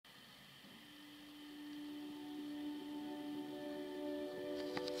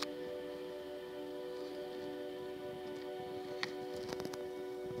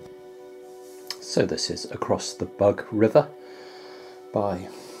So this is Across the Bug River by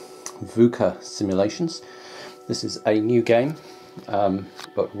VUCA Simulations. This is a new game,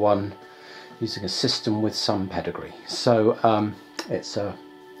 but one using a system with some pedigree. So it's a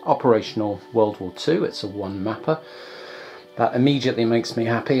operational World War II, it's a one mapper. That immediately makes me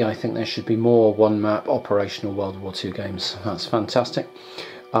happy. I think there should be more one map operational World War II games. That's fantastic.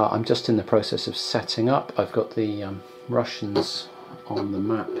 I'm just in the process of setting up. I've got the Russians on the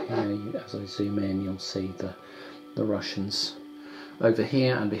map here. As I zoom in, you'll see the Russians over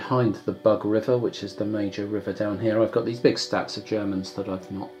here, and behind the Bug River, which is the major river down here, I've got these big stacks of Germans that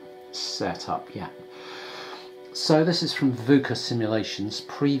I've not set up yet. So this is from VUCA Simulations,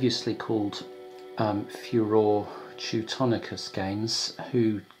 previously called Furor Teutonicus Games,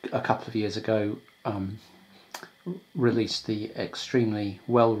 who a couple of years ago released the extremely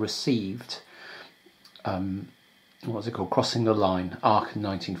well received what's it called, Crossing the Line, Aachen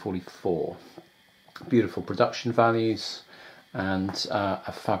 1944. Beautiful production values and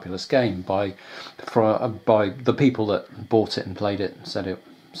a fabulous game by the people that bought it and played it.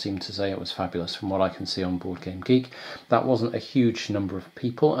 Seemed to say it was fabulous from what I can see on Board Game Geek. That wasn't a huge number of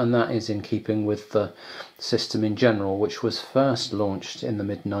people, and that is in keeping with the system in general, which was first launched in the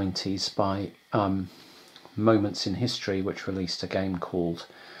mid-90s by Moments in History, which released a game called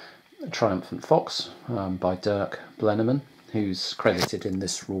Triumphant Fox by Dirk Blenneman, who's credited in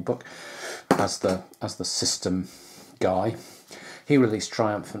this rulebook as the system guy. He released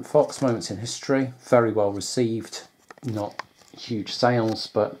Triumphant Fox, Moments in History, very well received, not huge sales,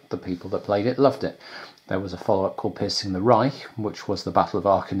 but the people that played it loved it. There was a follow-up called Piercing the Reich, which was the Battle of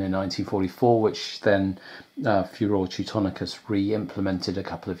Aachen in 1944, which then Furor Teutonicus re-implemented a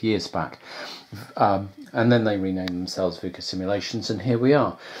couple of years back. And then they renamed themselves VUCA Simulations, and here we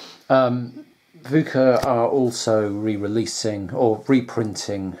are. VUCA are also re-releasing or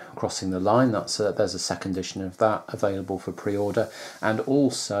reprinting Crossing the Line. There's a second edition of that available for pre-order, and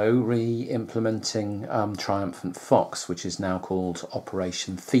also re-implementing Triumphant Fox, which is now called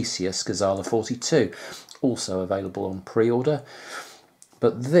Operation Theseus Gazala 42, also available on pre-order.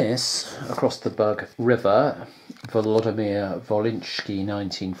 But this, Across the Bug River, Volodymyr Volinsky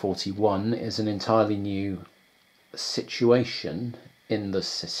 1941, is an entirely new situation in the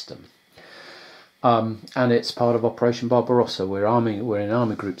system. And it's part of Operation Barbarossa. We're in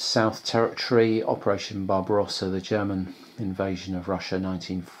Army Group South Territory. Operation Barbarossa, the German invasion of Russia,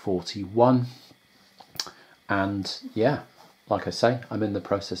 1941. And yeah, like I say, I'm in the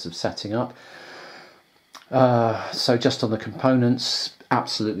process of setting up. So just on the components,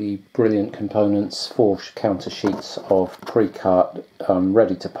 absolutely brilliant components. 4 counter sheets of pre-cut,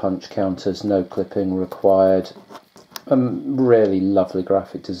 ready to punch counters, no clipping required. Really lovely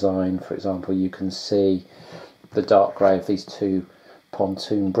graphic design. For example, you can see the dark grey of these 2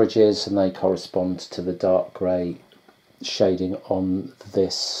 pontoon bridges, and they correspond to the dark grey shading on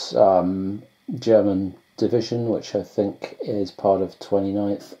this German division, which I think is part of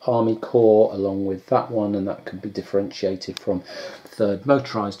 29th Army Corps, along with that one, and that can be differentiated from 3rd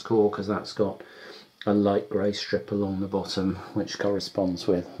Motorised Corps, because that's got a light grey strip along the bottom which corresponds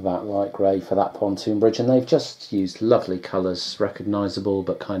with that light grey for that pontoon bridge. And they've just used lovely colours, recognisable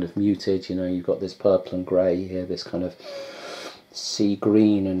but kind of muted. You know, you've got this purple and grey here, this kind of sea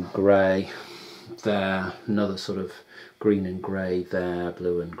green and grey there, another sort of green and grey there,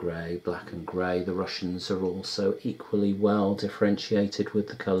 blue and grey, black and grey. The Russians are also equally well differentiated with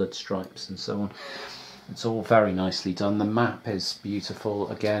the coloured stripes and so on. It's all very nicely done. The map is beautiful,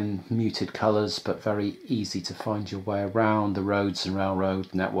 again, muted colours, but very easy to find your way around. The roads and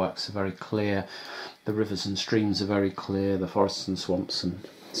railroad networks are very clear. The rivers and streams are very clear. The forests and swamps and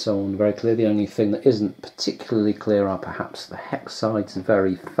so on very clear. The only thing that isn't particularly clear are perhaps the hex sides,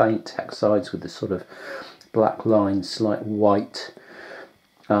 very faint hex sides with this sort of black line, slight white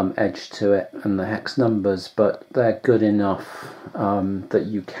edge to it, and the hex numbers, but they're good enough that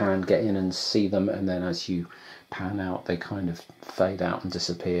you can get in and see them, and then as you pan out they kind of fade out and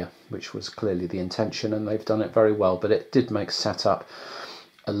disappear, which was clearly the intention, and they've done it very well. But it did make setup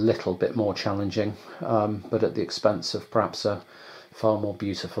a little bit more challenging, but at the expense of perhaps a far more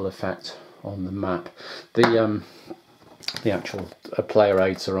beautiful effect on the map. The actual player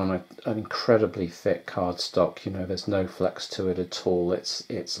aids are on an incredibly thick cardstock. You know, there's no flex to it at all.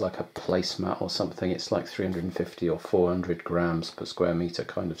 It's like a placemat or something. It's like 350 or 400 grams per square meter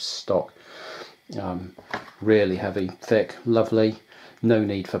kind of stock. Really heavy, thick, lovely. No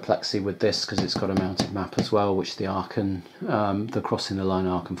need for plexi with this because it's got a mounted map as well, which the Aachen, the Crossing the Line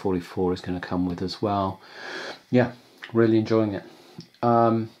Aachen 44 is going to come with as well. Yeah, really enjoying it.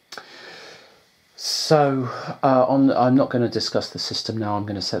 So I'm not going to discuss the system now. I'm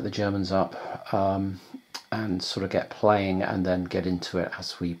going to set the Germans up and sort of get playing and then get into it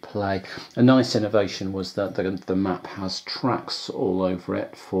as we play. A nice innovation was that the map has tracks all over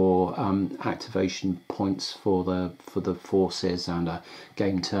it for activation points for the forces, and a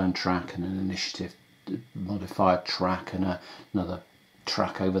game turn track and an initiative modifier track and another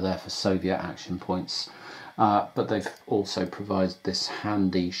track over there for Soviet action points. But they've also provided this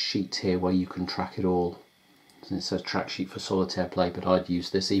handy sheet here where you can track it all. It's a track sheet for solitaire play, but I'd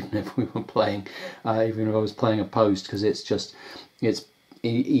use this even if we were playing, even if I was playing opposed, because it's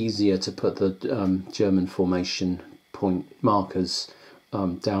easier to put the German formation point markers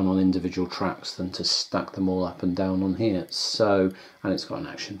down on individual tracks than to stack them all up and down on here. So, and it's got an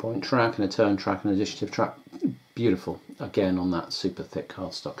action point track and a turn track and an initiative track. Beautiful, again on that super thick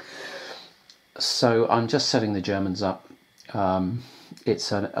cardstock. So I'm just setting the Germans up.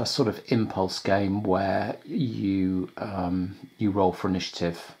 It's a sort of impulse game where you roll for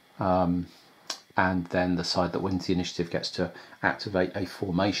initiative, and then the side that wins the initiative gets to activate a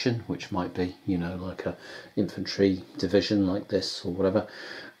formation, which might be, you know, like a infantry division like this or whatever,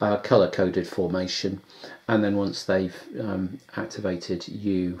 color-coded formation. And then once they've activated,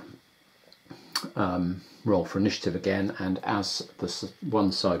 you roll for initiative again, and as the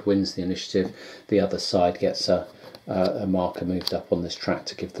one side wins the initiative, the other side gets a marker moved up on this track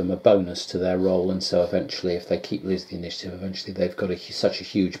to give them a bonus to their roll. And so eventually, if they keep losing the initiative, eventually they've got such a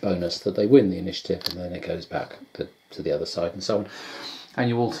huge bonus that they win the initiative, and then it goes back to the other side and so on. And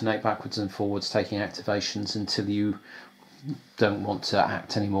you alternate backwards and forwards, taking activations until you don't want to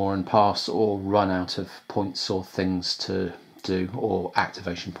act anymore and pass, or run out of points or things to do, or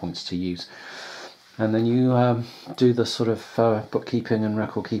activation points to use. And then you do the sort of bookkeeping and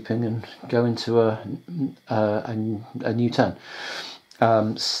record keeping and go into a new turn.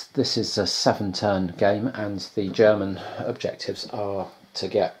 This is a 7-turn game, and the German objectives are to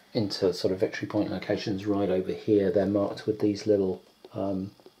get into sort of victory point locations right over here. They're marked with these little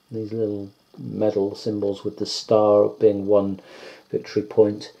medal symbols, with the star being 1 victory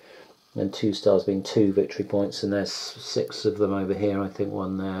point and 2 stars being 2 victory points, and there's 6 of them over here. I think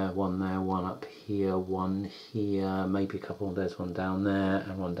one there, one up here, one here, maybe a couple. There's one down there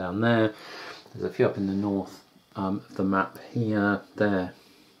and one down there. There's a few up in the north of the map here, there,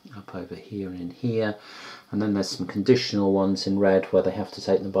 up over here and in here. And then there's some conditional ones in red where they have to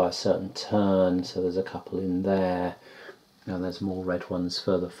take them by a certain turn, so there's a couple in there. Now there's more red ones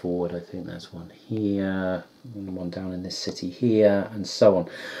further forward. I think there's one here, and one down in this city here, and so on.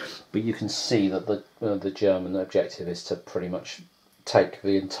 But you can see that the German objective is to pretty much take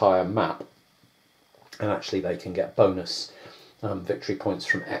the entire map, and actually they can get bonus victory points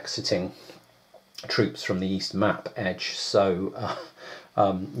from exiting troops from the east map edge. So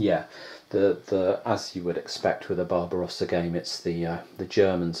yeah, as you would expect with a Barbarossa game, it's the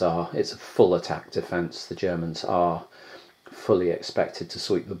Germans it's a full attack defence. The Germans are fully expected to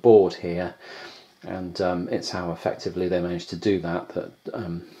sweep the board here, and it's how effectively they manage to do that that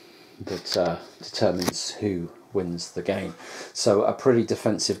determines who wins the game. So a pretty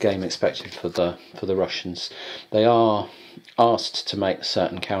defensive game expected for the Russians. They are asked to make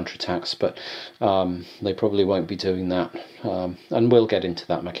certain counterattacks, but they probably won't be doing that, and we'll get into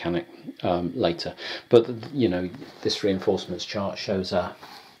that mechanic later. But you know, this reinforcements chart shows a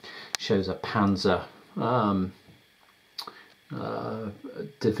Panzer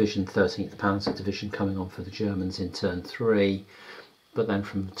division, 13th Panzer Division, coming on for the Germans in turn 3. But then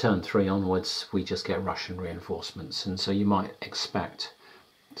from turn 3 onwards, we just get Russian reinforcements, and so you might expect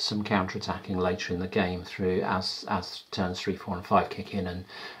some counter-attacking later in the game through as turns 3, 4 and 5 kick in,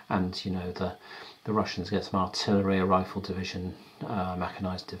 and you know, the Russians get some artillery, a rifle division,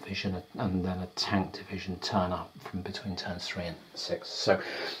 mechanized division, and then a tank division turn up from between turns 3 and 6. So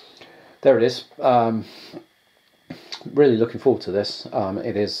there it is. Really looking forward to this.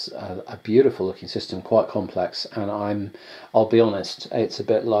 It is a beautiful looking system, quite complex, and I'll be honest, it's a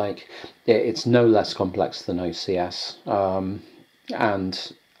bit like, it's no less complex than OCS,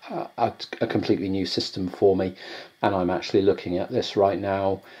 and a completely new system for me, and I'm actually looking at this right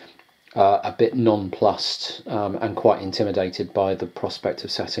now a bit nonplussed and quite intimidated by the prospect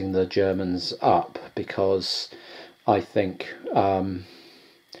of setting the Germans up, because I think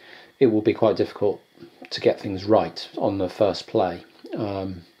it will be quite difficult to get things right on the first play,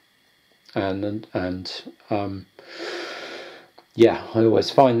 yeah, I always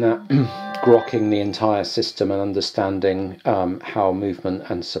find that grokking the entire system and understanding how movement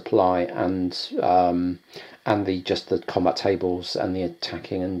and supply and the combat tables and the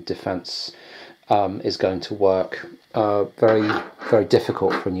attacking and defense is going to work. Very, very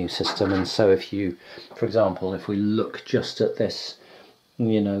difficult for a new system. And so if you, for example, if we look just at this,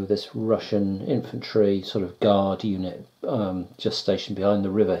 this Russian infantry sort of guard unit just stationed behind the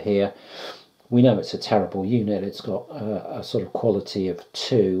river here, we know it's a terrible unit. It's got a sort of quality of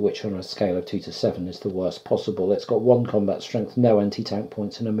 2, which on a scale of 2 to 7 is the worst possible. It's got 1 combat strength, no anti-tank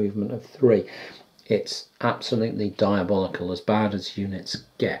points, and a movement of 3. It's absolutely diabolical, as bad as units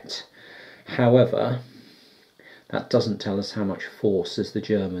get. However, that doesn't tell us how much force as the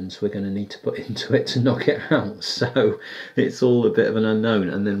Germans we're going to need to put into it to knock it out. So it's all a bit of an unknown.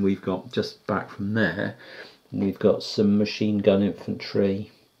 And then we've got, just back from there, we've got some machine gun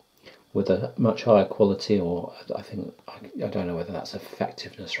infantry with a much higher quality, or I don't know whether that's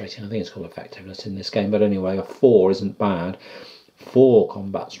effectiveness rating. I think it's called effectiveness in this game. But anyway, a 4 isn't bad. 4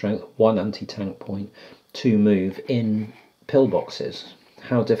 combat strength, 1 anti-tank point, 2 move in pillboxes.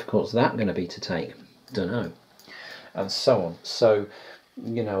 How difficult is that going to be to take? Don't know. And so on. So,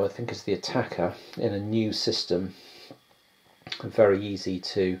 I think as the attacker in a new system, very easy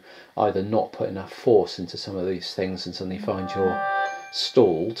to either not put enough force into some of these things and suddenly find you're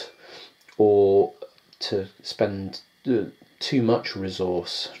stalled, or to spend too much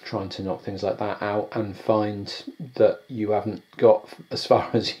resource trying to knock things like that out and find that you haven't got as far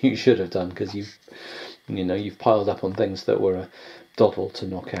as you should have done because you've piled up on things that were a doddle to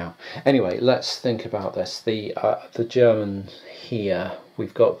knock out. Anyway, let's think about this. The Germans here,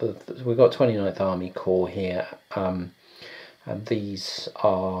 we've got 29th Army Corps here, and these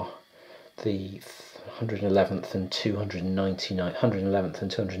are the 111th and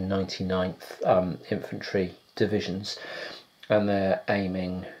 299th infantry divisions, and they're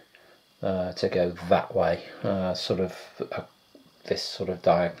aiming to go that way, this sort of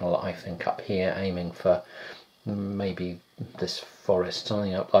diagonal, I think, up here, aiming for maybe this forest,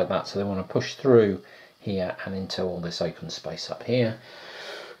 something up like that. So they want to push through here and into all this open space up here.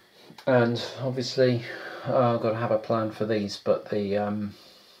 And obviously I've got to have a plan for these, but these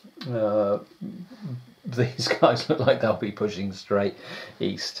guys look like they'll be pushing straight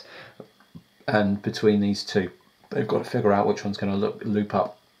east, and between these two they've got to figure out which one's going to loop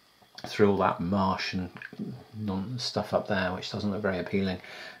up through all that marsh and stuff up there, which doesn't look very appealing,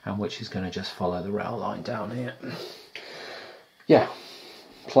 and which is going to just follow the rail line down here. Yeah,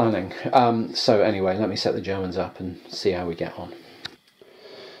 planning. So anyway, let me set the Germans up and see how we get on.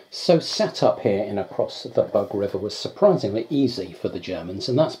 So setup here in across the Bug River was surprisingly easy for the Germans,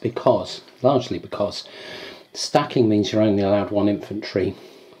 and that's largely because stacking means you're only allowed 1 infantry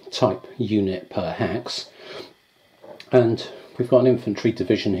type unit per hex, and we've got an infantry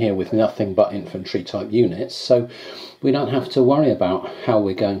division here with nothing but infantry type units, so we don't have to worry about how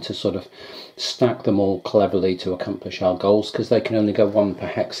we're going to sort of stack them all cleverly to accomplish our goals, because they can only go 1 per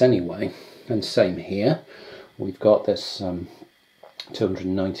hex anyway. And same here, we've got this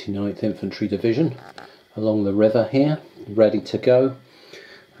 299th Infantry Division along the river here, ready to go,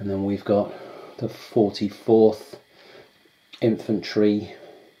 and then we've got the 44th Infantry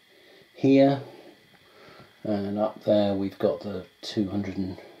here, and up there we've got the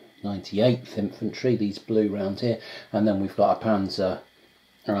 298th Infantry, these blue round here, and then we've got a Panzer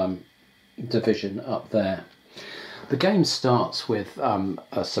division up there. The game starts with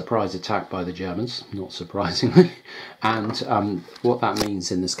a surprise attack by the Germans, not surprisingly, and what that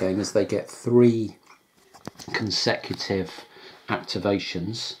means in this game is they get 3 consecutive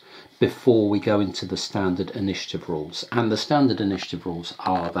activations before we go into the standard initiative rules. And the standard initiative rules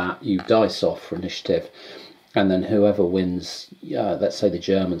are that you dice off for initiative, and then whoever wins, let's say the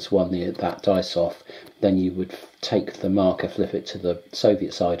Germans won that dice off, then you would take the marker, flip it to the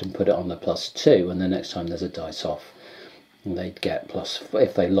Soviet side and put it on the +2, and the next time there's a dice off, they'd get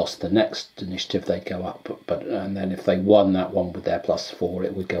if they lost the next initiative they'd go up, and then if they won that one with their +4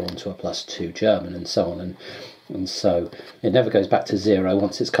 it would go on to a +2 German, and so on, and so it never goes back to 0.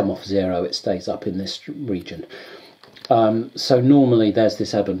 Once it's come off 0 it stays up in this region. So normally there's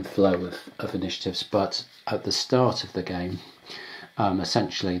this ebb and flow of initiatives, but at the start of the game,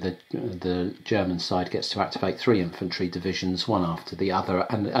 essentially the German side gets to activate 3 infantry divisions, one after the other,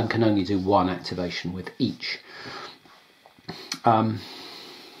 and can only do 1 activation with each.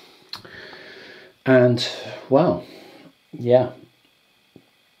 And well, yeah,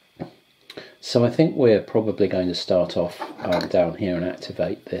 so I think we're probably going to start off down here and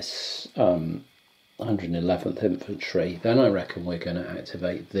activate this 111th Infantry. Then I reckon we're going to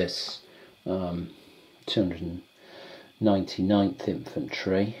activate this 299th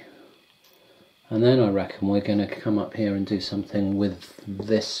Infantry, and then I reckon we're going to come up here and do something with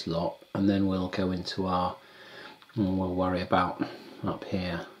this lot, and then we'll go into our, we'll worry about up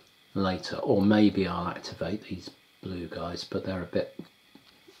here later, or maybe I'll activate these blue guys, but they're a bit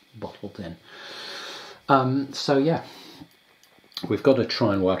bottled in. So yeah, we've got to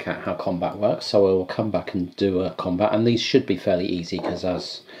try and work out how combat works, so I will come back and do a combat, and these should be fairly easy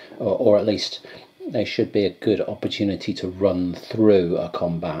because or at least they should be a good opportunity to run through a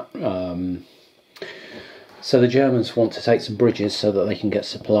combat. So the Germans want to take some bridges so that they can get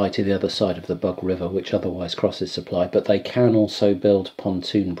supply to the other side of the Bug River, which otherwise crosses supply, but they can also build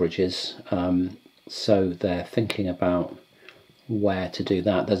pontoon bridges, so they're thinking about where to do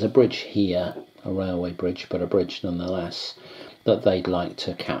that. There's a bridge here, a railway bridge, but a bridge nonetheless, that they'd like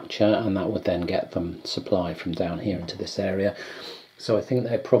to capture, and that would then get them supply from down here into this area. So I think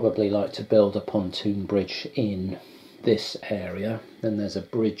they'd probably like to build a pontoon bridge in this area. Then there's a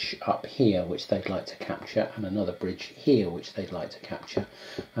bridge up here which they'd like to capture, and another bridge here which they'd like to capture,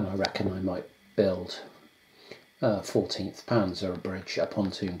 and I reckon I might build 14th Panzer bridge, a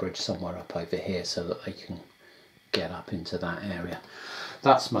pontoon bridge somewhere up over here so that they can get up into that area.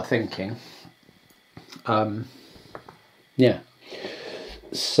 That's my thinking. Yeah,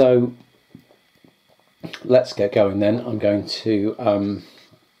 so let's get going then. I'm going to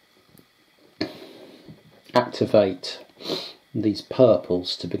activate these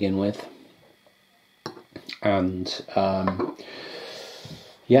purples to begin with, and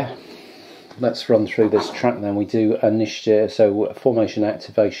yeah, let's run through this track then. We do initiative, so formation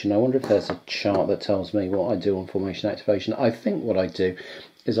activation. I wonder if there's a chart that tells me what I do on formation activation. I think what I do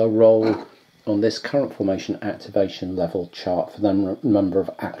is I roll on this current formation activation level chart for the number of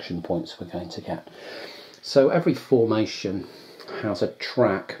action points we're going to get. So every formation has a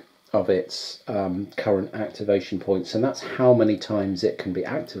track of its current activation points, and that's how many times it can be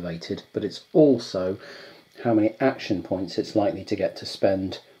activated, but it's also how many action points it's likely to get to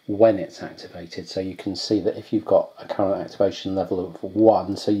spend when it's activated. So you can see that if you've got a current activation level of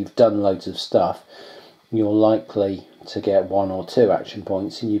 1, so you've done loads of stuff, you're likely to get 1 or 2 action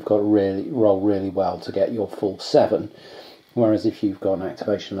points, and you've got to roll really well to get your full 7. Whereas if you've got an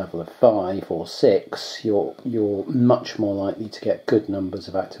activation level of 5 or 6, you're much more likely to get good numbers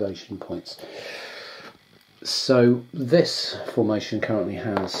of activation points. So this formation currently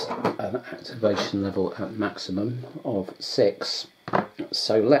has an activation level at maximum of 6.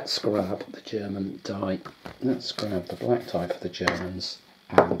 So let's grab the German die. Let's grab the black die for the Germans,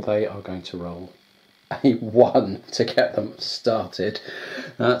 and they are going to roll a 1 to get them started.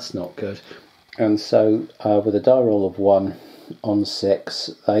 That's not good. And so with a die roll of 1 on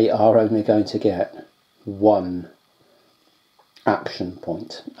 6, they are only going to get 1 action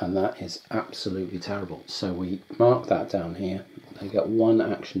point, and that is absolutely terrible. So we mark that down here. They get 1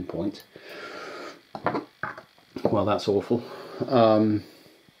 action point. Well, that's awful.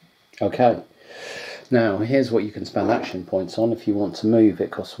 Okay, now here's what you can spend action points on. If you want to move,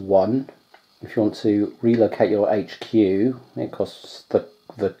 it costs 1. If you want to relocate your HQ, it costs the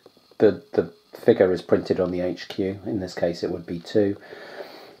figure is printed on the HQ. In this case, it would be 2.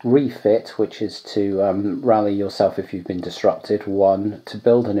 Refit, which is to rally yourself if you've been disrupted, 1. To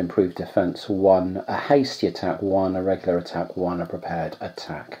build an improved defence, 1. A hasty attack, 1. A regular attack, 1. A prepared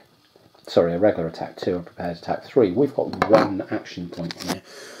attack. Sorry, a regular attack, 2. A prepared attack, 3. We've got 1 action point here.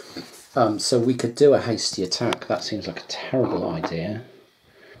 So we could do a hasty attack. That seems like a terrible idea.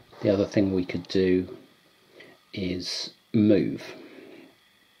 The other thing we could do is move.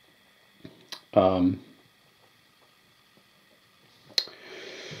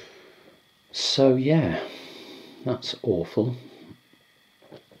 So yeah, that's awful.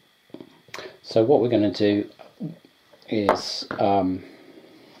 So what we're going to do is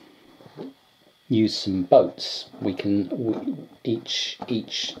use some boats. We can each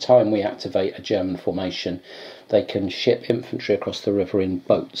time we activate a German formation, they can ship infantry across the river in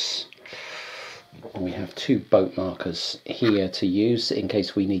boats. And we have 2 boat markers here to use in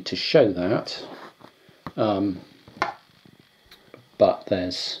case we need to show that. But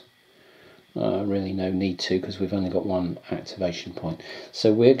there's really no need to, because we've only got 1 activation point.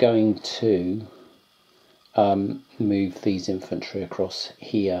 So we're going to move these infantry across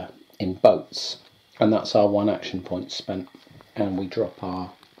here in boats, and that's our 1 action point spent. And we drop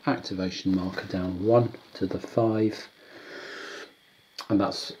our activation marker down 1 to the 5, and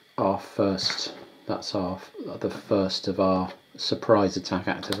that's our first. That's the first of our surprise attack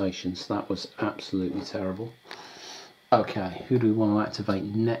activations. That was absolutely terrible. Okay, who do we want to activate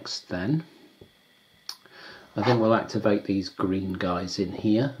next then? I think we'll activate these green guys in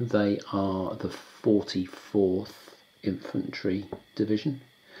here. They are the 44th Infantry Division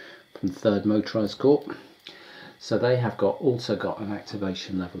from 3rd Motorised Corps. So they have also got an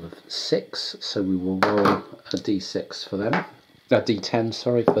activation level of 6, so we will roll a d6 for them. a D10,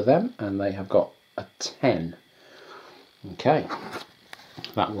 sorry, for them, and they have got a 10. Okay,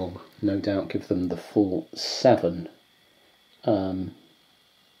 that will no doubt give them the full 7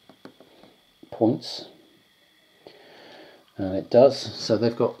 points. And it does, so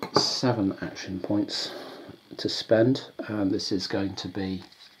they've got 7 action points to spend, and this is going to be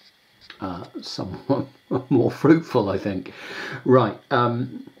somewhat more fruitful, I think. Right,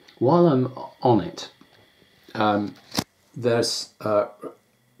 while I'm on it, there's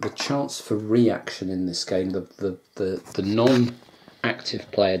the chance for reaction in this game. The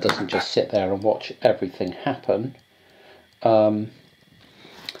non-active player doesn't just sit there and watch everything happen.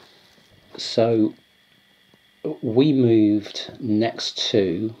 So we moved next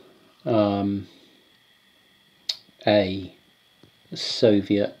to a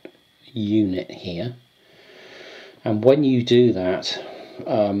Soviet unit here, and when you do that,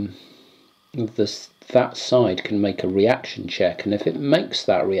 that side can make a reaction check, and if it makes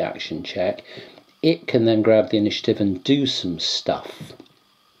that reaction check, it can then grab the initiative and do some stuff,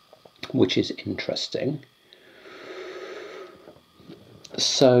 which is interesting.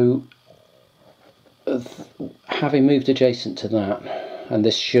 So having moved adjacent to that, and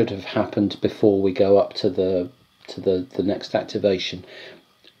this should have happened before we go up to the next activation,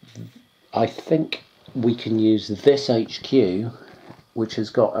 I think we can use this HQ, which has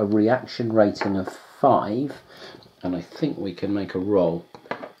got a reaction rating of 5, and I think we can make a roll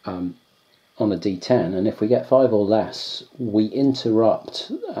on a D10, and if we get 5 or less, we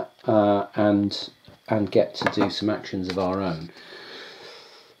interrupt and get to do some actions of our own.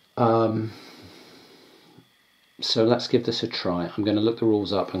 So let's give this a try. I'm going to look the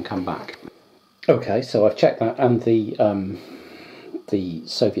rules up and come back. Okay, so I've checked that, and the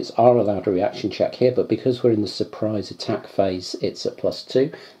Soviets are allowed a reaction check here, but because we're in the surprise attack phase, it's at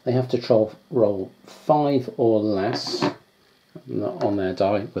 +2. They have to roll 5 or less on their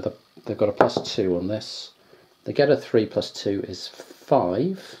die. They've got a +2 on this. They get a 3 + 2 is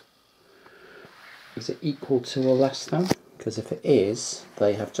 5. Is it equal to or less than? Because if it is,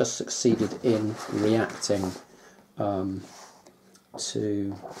 they have just succeeded in reacting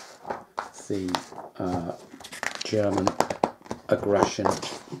to the German aggression,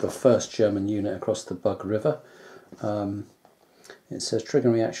 the first German unit across the Bug River. It says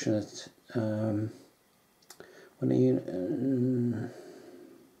trigger reaction at when a unit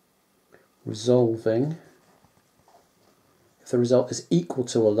resolving. If the result is equal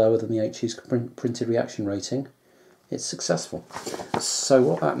to or lower than the HE's printed reaction rating, it's successful. So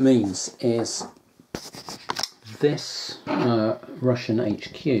what that means is this Russian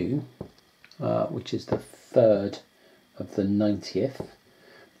HQ, which is the 3rd of the 90th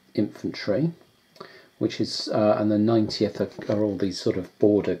Infantry, which is and the 90th are all these sort of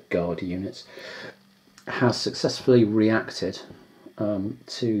border guard units, has successfully reacted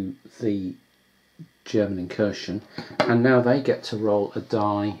to the German incursion, and now they get to roll a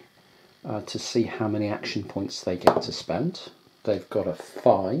die to see how many action points they get to spend. They've got a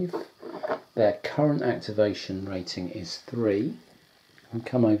 5. Their current activation rating is 3. And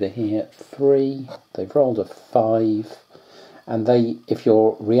come over here, 3. They've rolled a 5, and if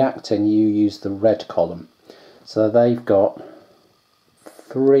you're reacting, you use the red column. So they've got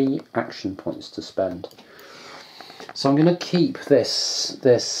 3 action points to spend. So I'm going to keep this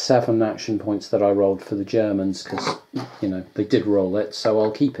 7 action points that I rolled for the Germans, because they did roll it, so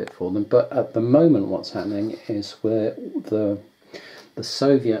I'll keep it for them. But at the moment, what's happening is where the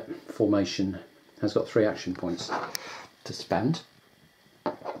Soviet formation has got 3 action points to spend,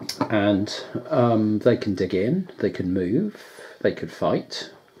 and they can dig in, they can move, they could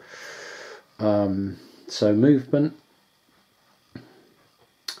fight. So movement.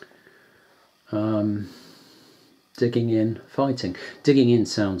 Digging in, fighting. Digging in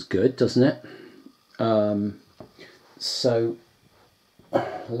sounds good, doesn't it? So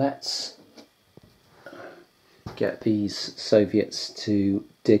let's get these Soviets to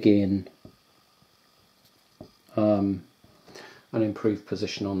dig in an improved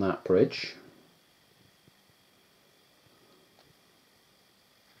position on that bridge.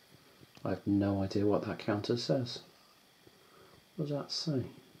 I have no idea what that counter says. What does that say?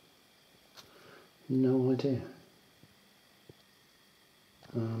 No idea.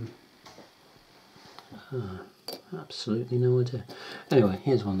 Absolutely no idea. Anyway,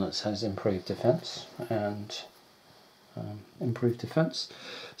 here's one that says improved defence and improved defence.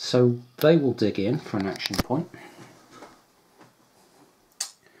 So they will dig in for an action point.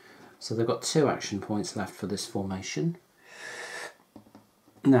 So they've got 2 action points left for this formation.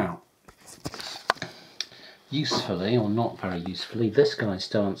 Now, usefully or not very usefully, this guy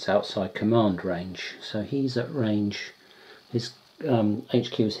starts outside command range. So he's at range. His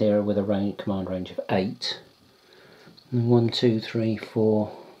HQs here with a command range of 8. And 1, 2, 3,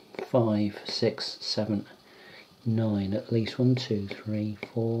 4, 5, 6, 7, 9. At least 1, 2, 3,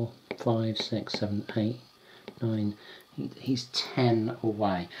 4, 5, 6, 7, 8, 9. He's 10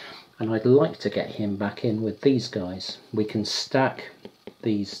 away. And I'd like to get him back in with these guys. We can stack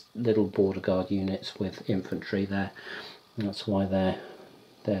these little border guard units with infantry there. And that's why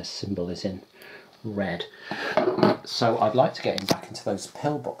their symbol is in red. So I'd like to get him back into those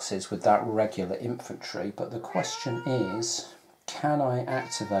pillboxes with that regular infantry, but the question is, can I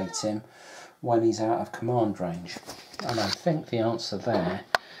activate him when he's out of command range? And I think the answer there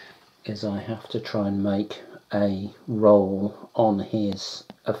is I have to try and make a roll on his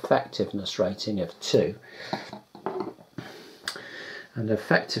effectiveness rating of 2. And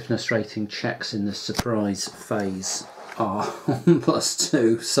effectiveness rating checks in the surprise phase are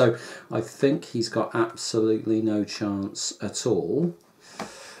 +2, so I think he's got absolutely no chance at all,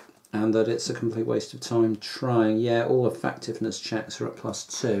 and that it's a complete waste of time trying. Yeah, all effectiveness checks are at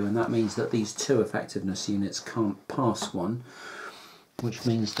 +2, and that means that these 2 effectiveness units can't pass 1, which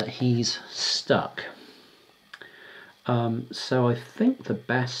means that he's stuck. So I think the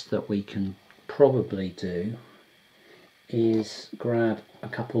best that we can probably do is grab a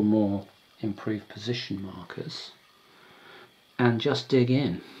couple more improved position markers and just dig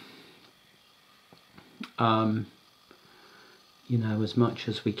in, you know, as much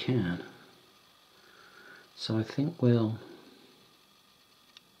as we can. So I think we'll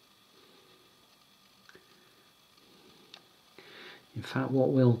in fact what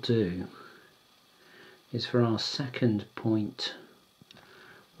we'll do is, for our second point,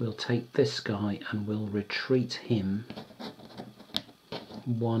 we'll take this guy and we'll retreat him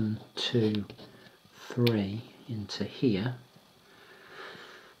 1, 2, 3 into here,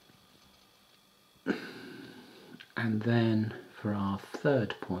 and then for our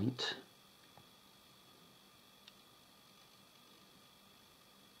third point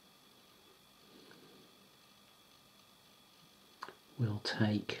we'll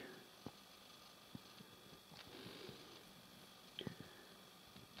take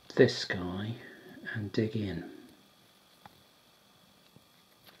this guy and dig in.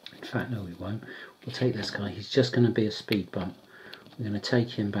 In fact, no, we won't. We'll take this guy. He's just going to be a speed bump. We're going to take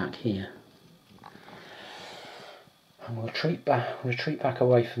him back here, and we'll retreat back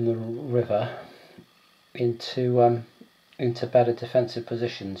away from the river into better defensive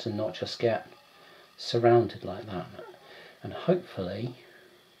positions, and not just get surrounded like that. And hopefully,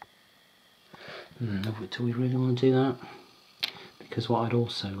 do we really want to do that? Because what I'd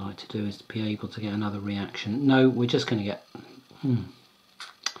also like to do is to be able to get another reaction. No, we're just going to get...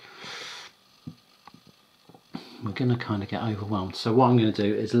 We're going to kind of get overwhelmed. So what I'm going to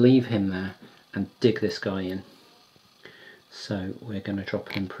do is leave him there and dig this guy in. So we're going to drop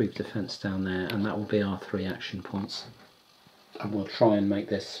an improved defence down there, and that will be our 3 action points. And we'll try and make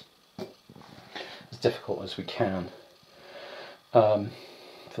this as difficult as we can for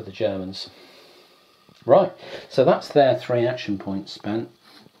the Germans. Right, so that's their 3 action points spent,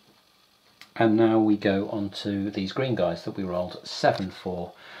 and now we go on to these green guys that we rolled 7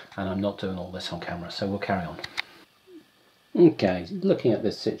 for, and I'm not doing all this on camera, so we'll carry on. Okay, looking at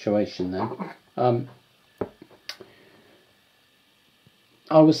this situation then,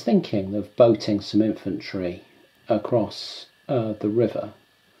 I was thinking of boating some infantry across the river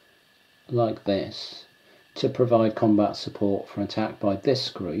like this to provide combat support for attack by this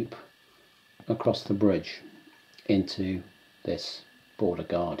group across the bridge into this border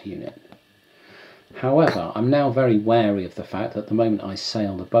guard unit. However, I'm now very wary of the fact that the moment I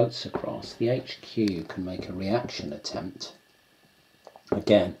sail the boats across, the HQ can make a reaction attempt.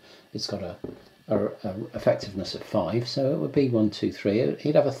 Again, it's got a effectiveness of 5, so it would be 1, 2, 3.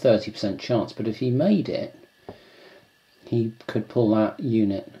 He'd have a 30% chance, but if he made it, he could pull that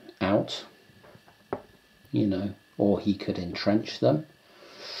unit out, you know, or he could entrench them.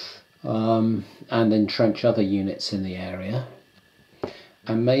 And entrench other units in the area,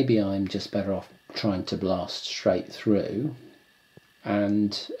 and maybe I'm just better off trying to blast straight through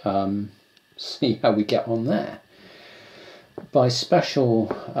and see how we get on there. By special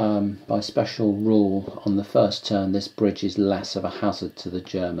rule, on the first turn this bridge is less of a hazard to the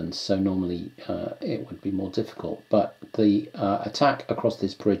Germans, so normally it would be more difficult, but the attack across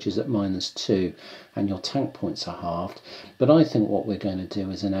this bridge is at -2 and your tank points are halved. But I think what we're going to do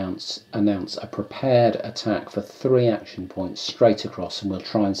is announce a prepared attack for 3 action points straight across, and we'll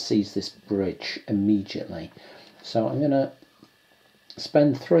try and seize this bridge immediately. So I'm going to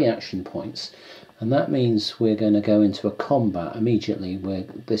spend 3 action points, and that means we're going to go into a combat immediately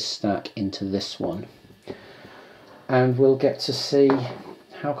with this stack into this one. and we'll get to see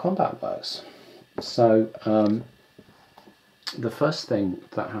how combat works. So the first thing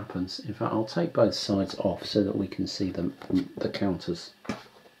that happens, in fact I'll take both sides off so that we can see the counters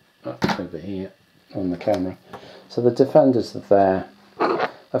over here on the camera. So the defenders are there,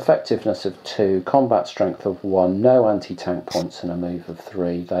 effectiveness of 2, combat strength of 1, no anti-tank points and a move of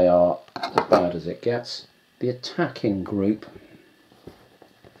 3. They are as bad as it gets. The attacking group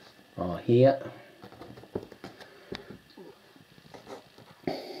are here.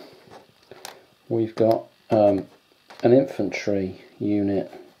 We've got an infantry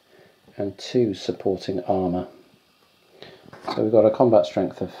unit and 2 supporting armour. So we've got a combat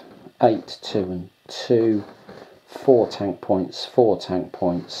strength of 8, 2 and 2, 4 tank points, 4 tank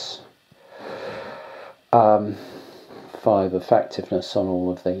points, 5 effectiveness on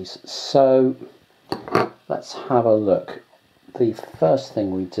all of these. So let's have a look. The first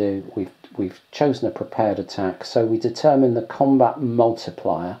thing we do, we've chosen a prepared attack, so we determine the combat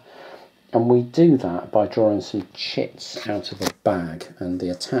multiplier, and we do that by drawing some chits out of a bag, and the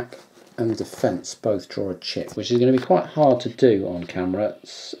attack and defence both draw a chit, which is going to be quite hard to do on camera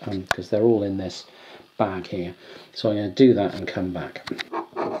because they're all in this bag here. So I'm going to do that and come back.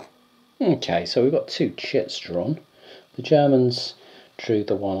 Okay, so we've got 2 chits drawn. The Germans drew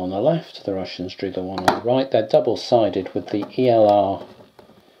the one on the left, the Russians drew the one on the right. They're double-sided with the ELR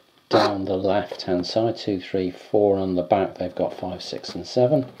down the left-hand side, 2, 3, 4 on the back. They've got 5, 6 and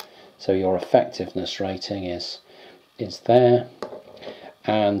 7. So your effectiveness rating is there.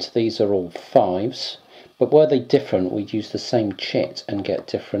 And these are all 5s, but were they different we'd use the same chit and get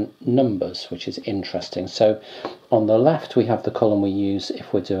different numbers, which is interesting. So on the left we have the column we use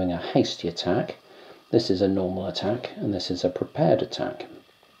if we're doing a hasty attack. This is a normal attack and this is a prepared attack.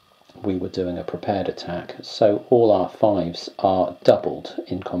 We were doing a prepared attack, so all our 5s are doubled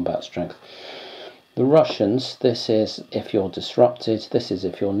in combat strength. The Russians, this is if you're disrupted, this is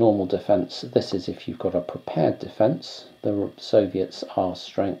if you're normal defence, this is if you've got a prepared defence. The Soviets are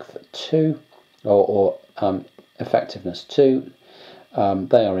strength 2, or effectiveness 2.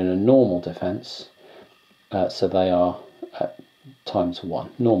 They are in a normal defence, so they are times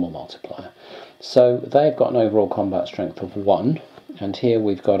 1, normal multiplier. So they've got an overall combat strength of 1, and here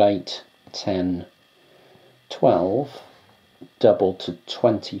we've got 8, 10, 12, doubled to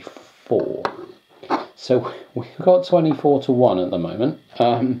 24. So we've got 24 to 1 at the moment,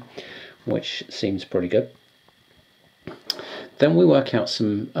 which seems pretty good. Then we work out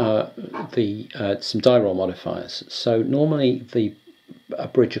some die roll modifiers. So normally a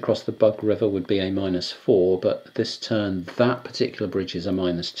bridge across the Bug River would be a -4, but this turn that particular bridge is a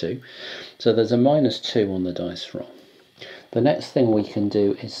 -2. So there's a -2 on the dice roll. The next thing we can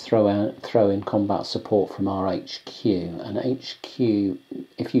do is throw in combat support from our HQ. And HQ,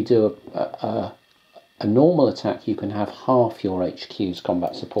 if you do a normal attack, you can have half your HQ's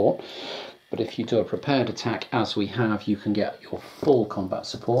combat support, but if you do a prepared attack, as we have, you can get your full combat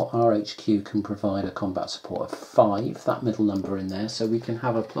support. Our HQ can provide a combat support of 5, that middle number in there, so we can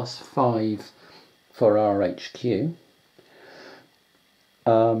have a +5 for our HQ.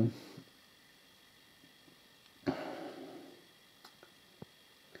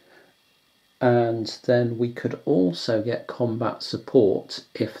 And then we could also get combat support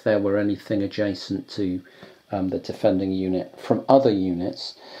if there were anything adjacent to the defending unit from other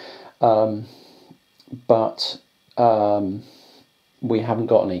units, but we haven't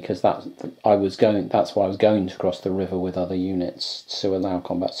got any because that's why I was going to cross the river with other units to allow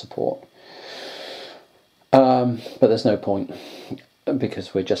combat support. But there's no point,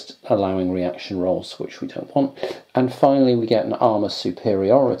 because we're just allowing reaction rolls, which we don't want. And finally we get an armour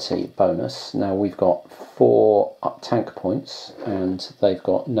superiority bonus. Now we've got 4 tank points and they've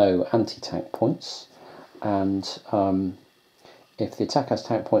got no anti-tank points, and if the attack has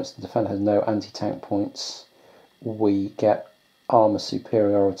tank points, the defender has no anti-tank points, we get armour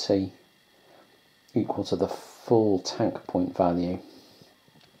superiority equal to the full tank point value.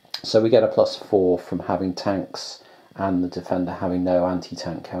 So we get a +4 from having tanks and the defender having no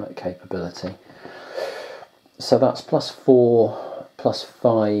anti-tank capability. So that's +4,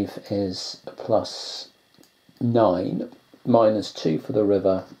 +5 is +9, -2 for the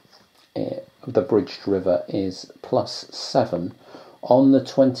river, the bridged river is +7 on the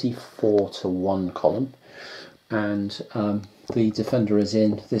 24 to 1 column, and the defender is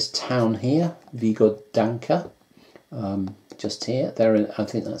in this town here, Vigodanka, just here. They're in, I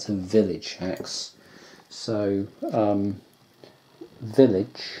think that's a village hex. So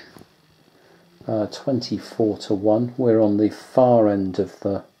village 24 to 1. We're on the far end of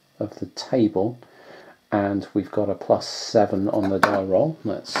the table, and we've got a +7 on the die roll.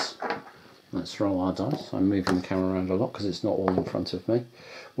 Let's let's roll our dice. I'm moving the camera around a lot because it's not all in front of me.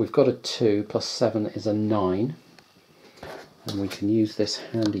 We've got a 2, plus 7 is a 9. And we can use this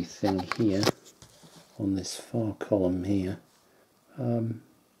handy thing here on this far column here.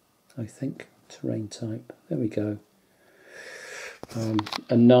 I think terrain type. There we go.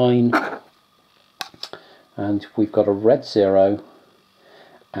 A 9, and we've got a red 0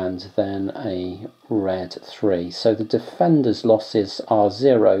 and then a red 3. So the defenders' losses are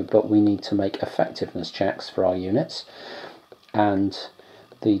 0, but we need to make effectiveness checks for our units, and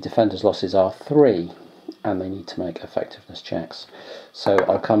the defenders' losses are 3, and they need to make effectiveness checks. So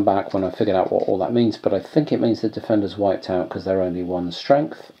I'll come back when I figured out what all that means, but I think it means the defenders wiped out because they're only 1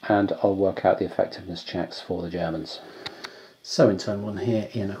 strength, and I'll work out the effectiveness checks for the Germans. So in turn 1 here,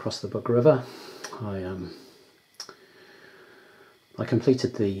 in across the Bug River, I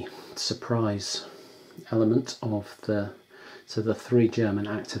completed the surprise element of the 3 German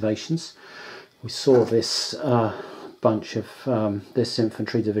activations. We saw this bunch of this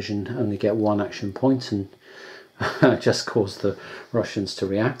infantry division only get 1 action point, and just caused the Russians to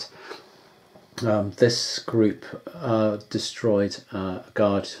react. This group destroyed a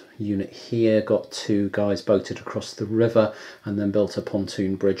guard unit here, got 2 guys boated across the river, and then built a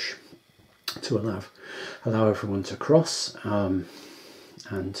pontoon bridge to allow everyone to cross.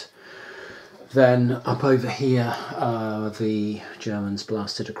 And then up over here, the Germans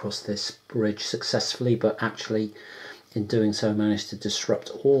blasted across this bridge successfully, but actually in doing so managed to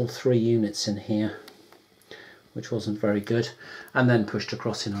disrupt all 3 units in here, which wasn't very good, and then pushed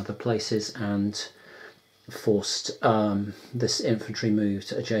across in other places and forced this infantry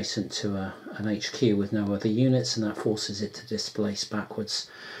moved adjacent to an HQ with no other units, and that forces it to displace backwards.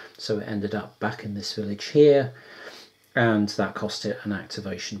 So it ended up back in this village here, and that cost it an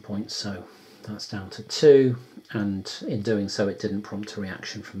activation point, so that's down to 2, and in doing so it didn't prompt a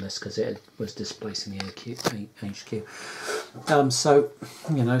reaction from this because it was displacing the HQ. So,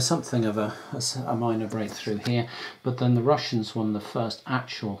 you know, something of a minor breakthrough here, but then the Russians won the first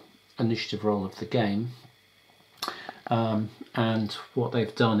actual initiative roll of the game, and what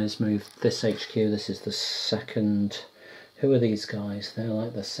they've done is moved this HQ. This is the second, who are these guys? They're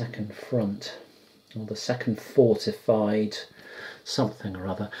like the second front, or the second fortified something or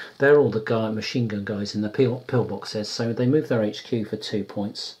other. They're all the machine gun guys in the pillboxes, so they moved their HQ for 2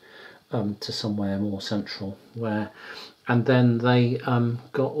 points to somewhere more central, and then they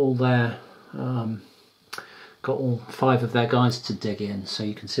got all 5 of their guys to dig in, so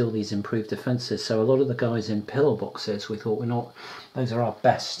you can see all these improved defences. So a lot of the guys in pillboxes, we thought those are our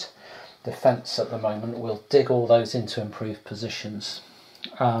best defence at the moment, we'll dig all those into improved positions.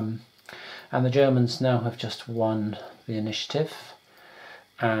 And the Germans now have just won the initiative,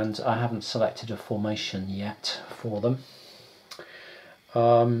 and I haven't selected a formation yet for them.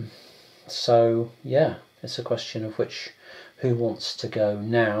 So yeah, it's a question of who wants to go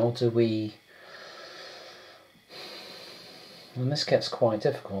now. Do we... And this gets quite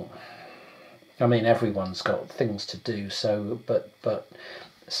difficult. I mean, everyone's got things to do, so but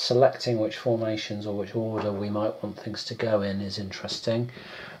selecting which formations or which order we might want things to go in is interesting.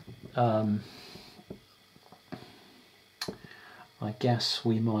 I guess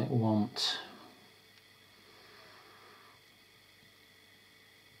we might want...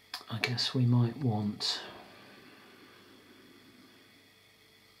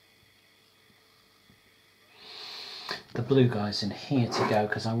 the blue guys in here to go,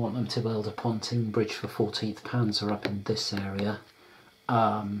 because I want them to build a pontoon bridge for 14th Panzer up in this area.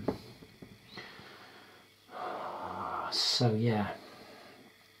 So yeah,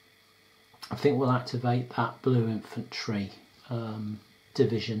 I think we'll activate that blue infantry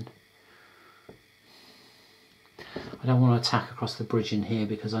division. I don't want to attack across the bridge in here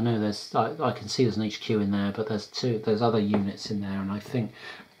because I know I can see there's an HQ in there, but there's other units in there, and I think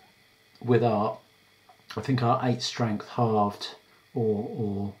with our 8 strength halved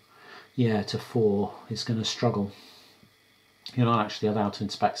or to 4 is going to struggle. You're not actually allowed to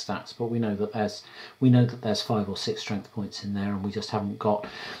inspect stats, but we know that there's 5 or 6 strength points in there, and we just haven't got.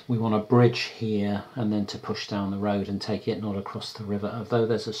 We want a bridge here and then to push down the road and take it, not across the river. Although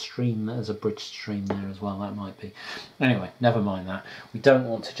there's a stream, there's a bridge stream there as well. That might be. Anyway, never mind that. We don't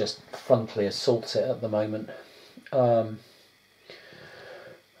want to just frontally assault it at the moment. I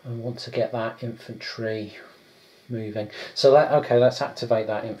want to get that infantry moving. So let's activate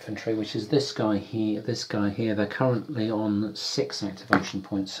that infantry, which is this guy here, this guy here. They're currently on 6 activation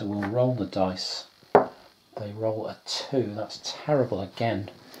points, so we'll roll the dice. They roll a 2. That's terrible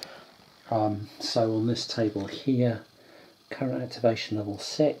again. So on this table here, current activation level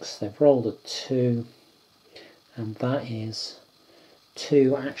 6, they've rolled a 2, and that is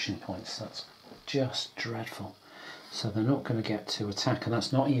 2 action points. That's just dreadful. So they're not going to get to attack, and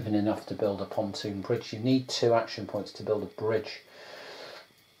that's not even enough to build a pontoon bridge. You need 2 action points to build a bridge.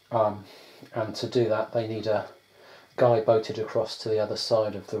 And to do that, they need a guy boated across to the other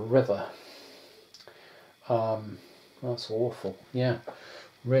side of the river. That's awful. Yeah,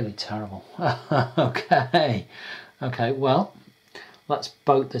 really terrible. Okay, well, let's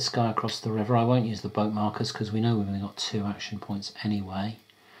boat this guy across the river. I won't use the boat markers because we know we've only got 2 action points anyway.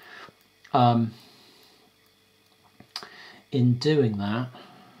 In doing that,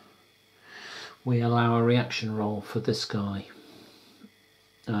 we allow a reaction roll for this guy.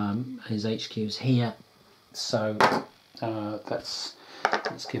 His HQ's here, so let's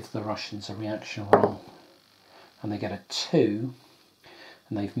give the Russians a reaction roll, and they get a 2,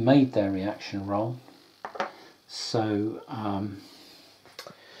 and they've made their reaction roll. So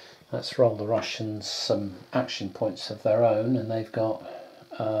let's roll the Russians some action points of their own, and they've got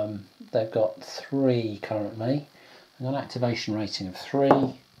 3 currently. They've got an activation rating of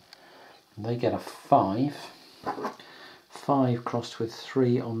 3. They get a 5. 5 crossed with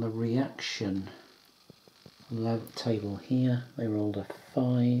 3 on the reaction table here. They rolled a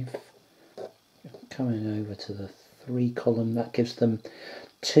 5. Coming over to the 3 column, that gives them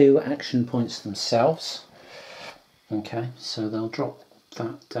 2 action points themselves. Okay, so they'll drop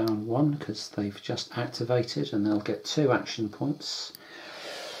that down 1 because they've just activated, and they'll get 2 action points.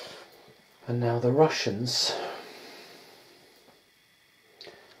 And now the Russians,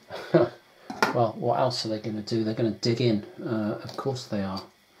 well, what else are they going to do? They're going to dig in. Of course they are.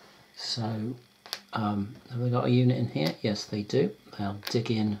 So, have they got a unit in here? Yes, they do. They'll dig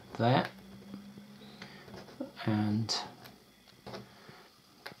in there. And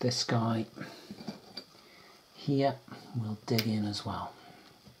this guy here will dig in as well.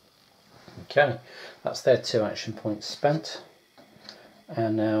 Okay, that's their 2 action points spent.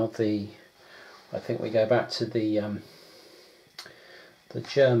 And now I think we go back to the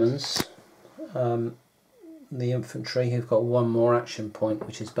Germans. The infantry, who've got 1 more action point,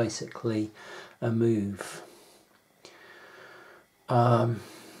 which is basically a move.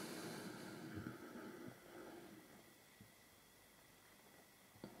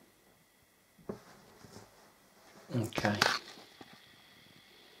 Okay.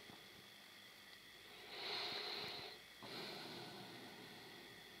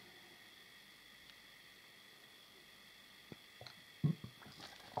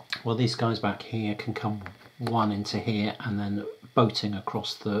 Well, these guys back here can come 1 into here, and then boating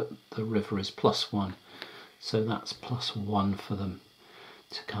across the river is +1. So that's +1 for them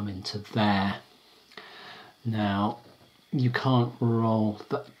to come into there. Now, you can't roll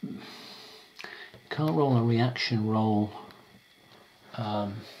that. Can't roll a reaction roll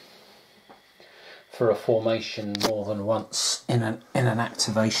for a formation more than once in an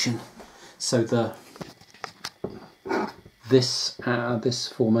activation. So this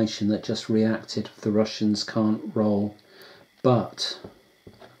formation that just reacted, the Russians can't roll, but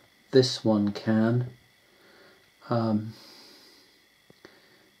this one can,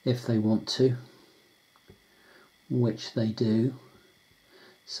 if they want to, which they do.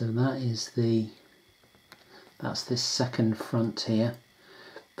 So that's this second front here.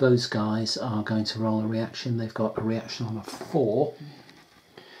 Those guys are going to roll a reaction. They've got a reaction on a 4.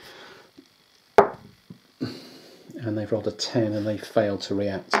 And they've rolled a 10 and they failed to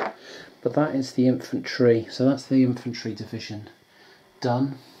react. But that is the infantry. So that's the infantry division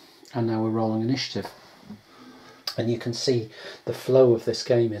done. And now we're rolling initiative. And you can see the flow of this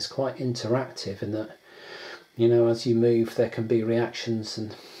game is quite interactive in that, you know, as you move there can be reactions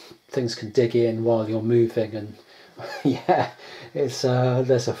and things can dig in while you're moving, and yeah, it's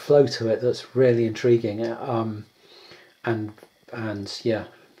there's a flow to it that's really intriguing, and yeah,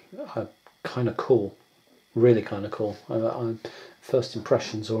 kind of cool, really kind of cool. First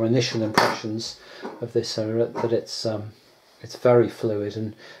impressions or initial impressions of this are that it's very fluid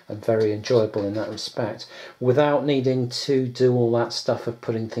and very enjoyable in that respect, without needing to do all that stuff of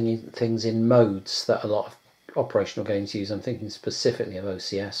putting things in modes that a lot of operational games use. I'm thinking specifically of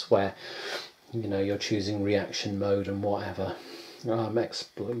OCS, where, you know, you're choosing reaction mode and whatever, you know,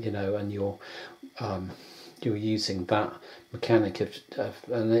 and you're using that mechanic of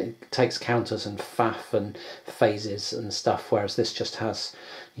and it takes counters and faff and phases and stuff, whereas this just has,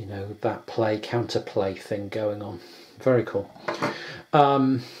 you know, that counterplay thing going on. Very cool.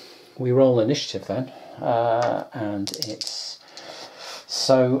 We roll initiative then, and it's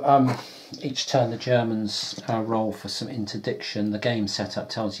so each turn the Germans roll for some interdiction. The game setup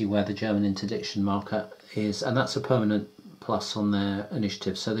tells you where the German interdiction marker is, and that's a permanent plus on their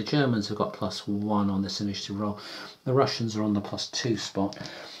initiative. So the Germans have got +1 on this initiative roll. The Russians are on the +2 spot.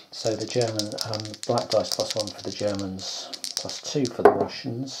 So the German black dice +1 for the Germans, +2 for the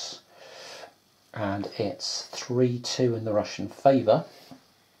Russians, and it's 3-2 in the Russian favour.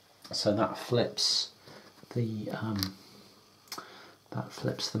 So that flips the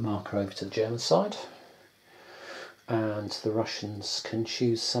marker over to the German side, and the Russians can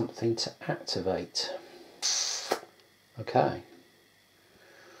choose something to activate. Okay.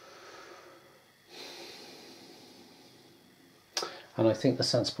 And I think the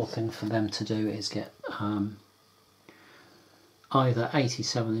sensible thing for them to do is get either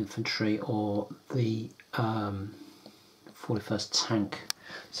 87 infantry or the 41st tank.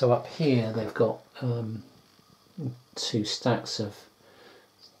 So up here they've got two stacks of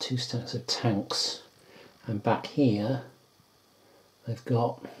tanks, and back here they've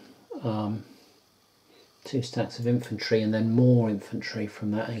got 2 stacks of infantry, and then more infantry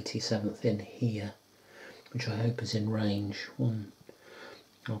from that 87th in here, which I hope is in range.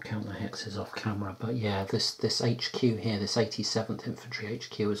 I'll count the hexes off camera, but yeah, this HQ here, this 87th Infantry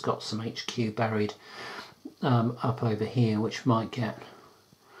HQ, has got some HQ buried up over here, which might get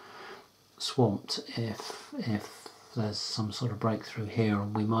swamped if there's some sort of breakthrough here,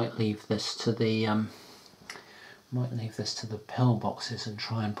 and we might leave this to the pillboxes and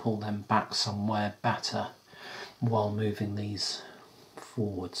try and pull them back somewhere better while moving these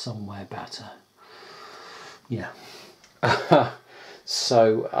forward somewhere better. Yeah.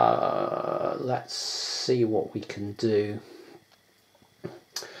 So let's see what we can do.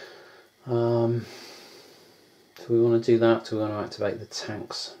 Do we want to do that? Do we want to activate the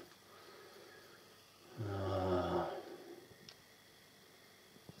tanks?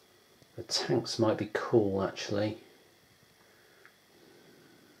 The tanks might be cool, actually.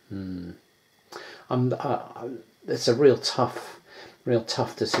 It's a real tough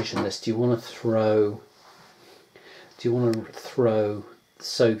decision. This. Do you want to throw the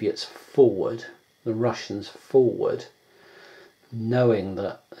Soviets forward, the Russians forward, knowing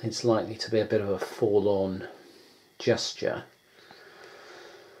that it's likely to be a bit of a forlorn gesture,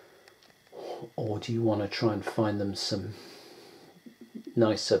 or do you want to try and find them some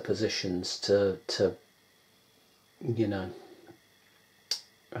nicer positions to you know,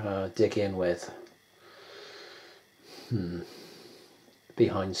 dig in with?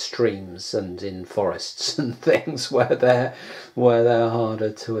 Behind streams and in forests and things where they're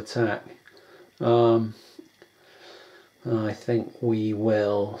harder to attack. I think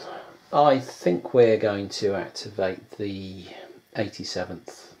we're going to activate the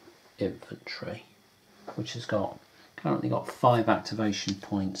 87th Infantry, which has currently got 5 activation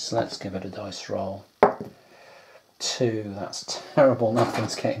points. Let's give it a dice roll. 2, that's terrible.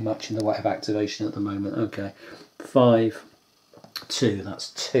 Nothing's getting much in the way of activation at the moment. Okay, 5, 2, that's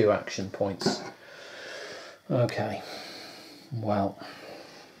 2 action points. Okay, well,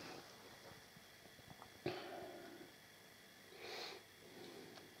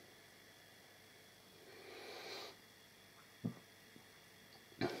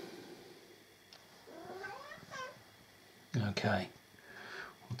 okay,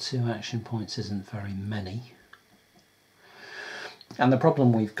 well, 2 action points isn't very many. And the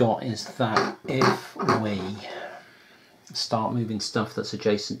problem we've got is that if we start moving stuff that's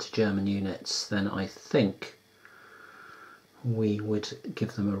adjacent to German units, then I think we would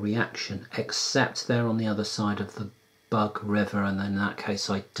give them a reaction, except they're on the other side of the Bug River, and in that case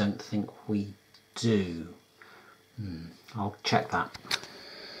I don't think we do. I'll check that.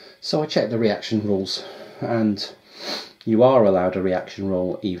 So I checked the reaction rules, and you are allowed a reaction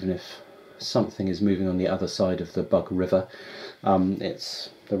roll even if something is moving on the other side of the Bug River. The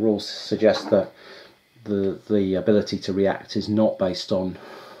rules suggest that the ability to react is not based on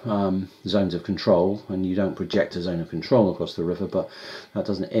zones of control, and you don't project a zone of control across the river, but that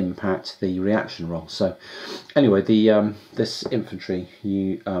doesn't impact the reaction roll. So anyway, this infantry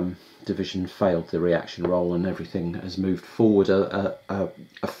division failed the reaction roll, and everything has moved forward a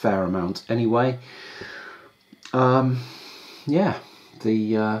fair amount anyway. Yeah,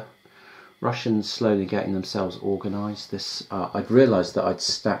 the Russians slowly getting themselves organised. I'd realised that I'd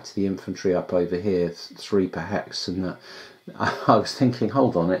stacked the infantry up over here, 3 per hex, and I was thinking,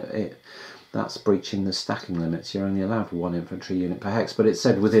 hold on, that's breaching the stacking limits. You're only allowed 1 infantry unit per hex, but it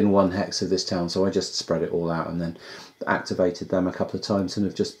said within 1 hex of this town, so I just spread it all out and then activated them a couple of times, and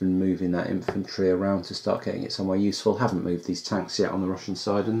have just been moving that infantry around to start getting it somewhere useful. Haven't moved these tanks yet on the Russian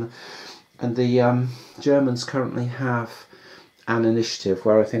side, and the Germans currently have an initiative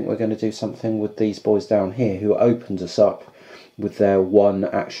where I think we're going to do something with these boys down here who opened us up with their one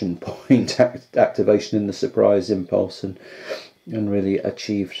action point activation in the surprise impulse, and really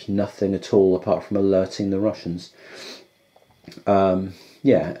achieved nothing at all apart from alerting the Russians.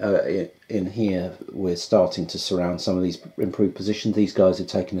 In here we're starting to surround some of these improved positions. These guys have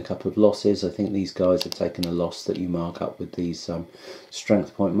taken a couple of losses. I think these guys have taken a loss that you mark up with these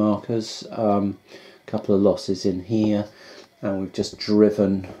strength point markers. A couple of losses in here, and we've just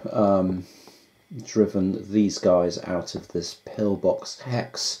driven these guys out of this pillbox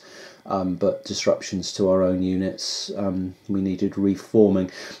hex. But disruptions to our own units, we needed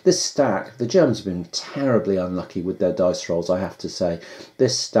reforming. This stack, the Germans have been terribly unlucky with their dice rolls, I have to say.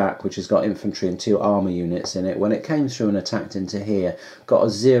 This stack, which has got infantry and 2 armour units in it, when it came through and attacked into here, got a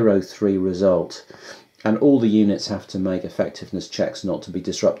 0-3 result. And all the units have to make effectiveness checks not to be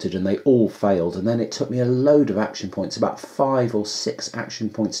disrupted, and they all failed. And then it took me a load of action points, about 5 or 6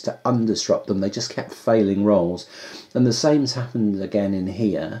 action points to undisrupt them. They just kept failing rolls. And the same's happened again in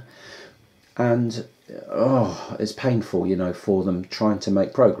here. And it's painful, you know, for them trying to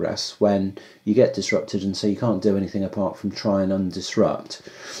make progress when you get disrupted, and so you can't do anything apart from try and undisrupt.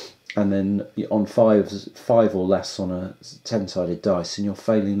 And then on 5 or less on a 10-sided dice, and you're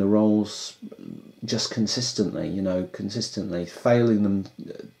failing the rolls just consistently, you know, failing them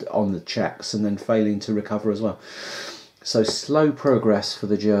on the checks and then failing to recover as well. So slow progress for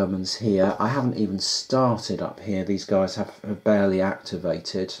the Germans here. I haven't even started up here. These guys have barely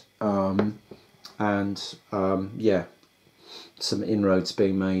activated. Yeah, some inroads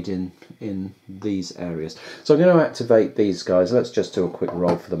being made in these areas. So I'm going to activate these guys. Let's just do a quick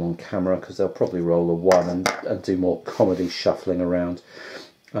roll for them on camera, because they'll probably roll a 1 and do more comedy shuffling around.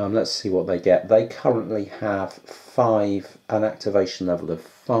 Let's see what they get. They currently have an activation level of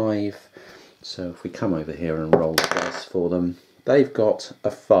 5. So if we come over here and roll the dice for them, they've got a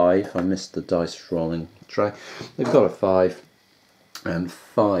 5. I missed the dice rolling tray. They've got a 5. And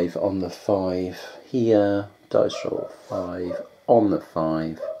 5 on the 5 here, dice roll 5 on the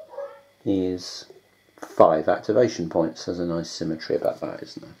 5 is 5 activation points. There's a nice symmetry about that,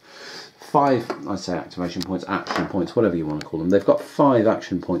 isn't there? 5, I say activation points, action points, whatever you want to call them. They've got 5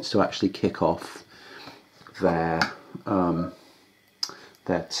 action points to actually kick off their turn.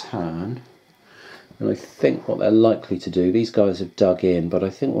 And I think what they're likely to do, these guys have dug in, but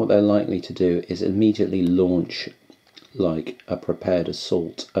I think what they're likely to do is immediately launch like a prepared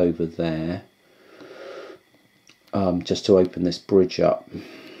assault over there, just to open this bridge up,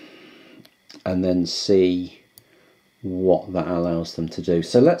 and then see what that allows them to do.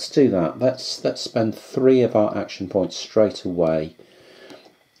 So let's do that. Let's spend 3 of our action points straight away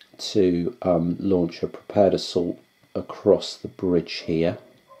to launch a prepared assault across the bridge here.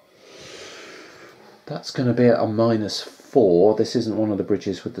 That's going to be at a -4. This isn't one of the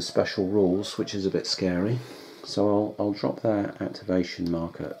bridges with the special rules, which is a bit scary. So I'll drop that activation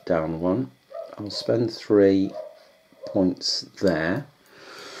marker down 1. I'll spend 3 points there.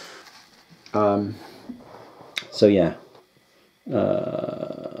 So yeah.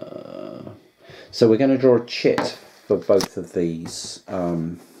 So we're going to draw a chit for both of these,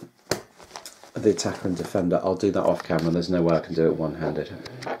 the attacker and defender. I'll do that off camera. There's no way I can do it one-handed.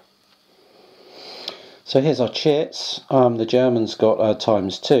 So here's our chits. The Germans got a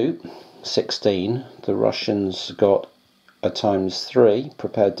 ×2. 16. The Russians got a ×3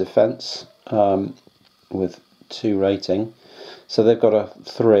 prepared defense with 2 rating, so they've got a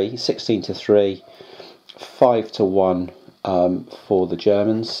 3, 16 to 3, 5 to 1 for the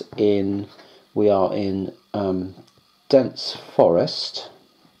Germans. We are in dense forest,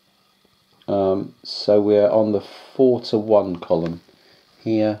 so we're on the 4 to 1 column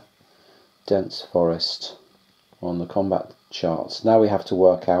here. Dense forest on the combat charts. Now we have to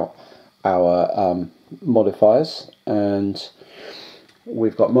work out our modifiers, and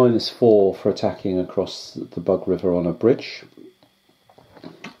we've got -4 for attacking across the Bug River on a bridge.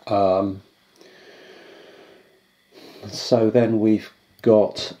 So then we've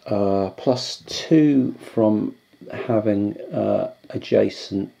got +2 from having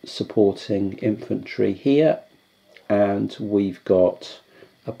adjacent supporting infantry here, and we've got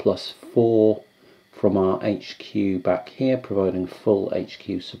a +4 from our HQ back here, providing full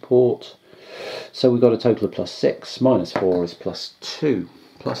HQ support. So we've got a total of +6, -4 is +2.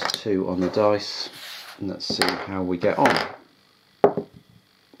 +2 on the dice, and let's see how we get on.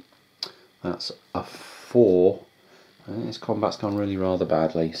 That's a 4. I think this combat's gone really rather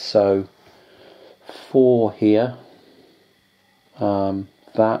badly. So 4 here,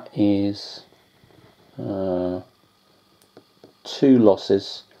 that is 2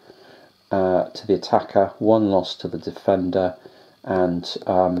 losses to the attacker, 1 loss to the defender, and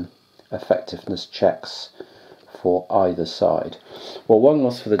effectiveness checks for either side. Well, one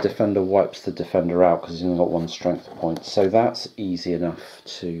loss for the defender wipes the defender out because he's only got 1 strength point, so that's easy enough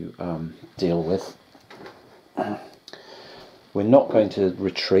to deal with. We're not going to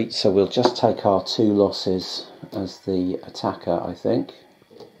retreat, so we'll just take our 2 losses as the attacker, I think.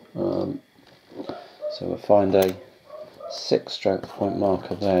 So we'll find a 6 strength point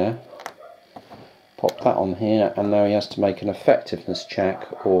marker there. Pop that on here, and now he has to make an effectiveness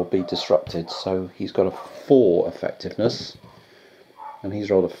check or be disrupted. So he's got a 4 effectiveness, and he's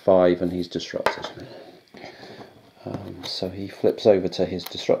rolled a 5 and he's disrupted. So he flips over to his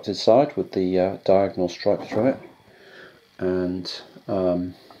disrupted side with the diagonal stripe through it, and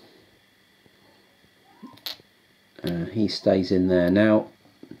he stays in there. Now,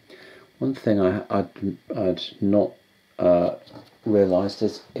 one thing I'd not realised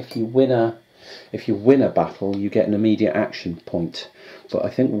is if you win a battle, you get an immediate action point. But I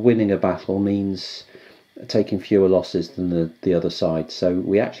think winning a battle means taking fewer losses than the other side. So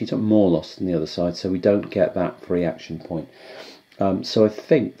we actually took more loss than the other side, so we don't get that free action point. So I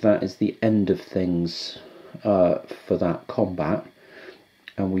think that is the end of things for that combat.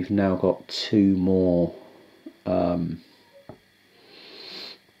 And we've now got 2 more.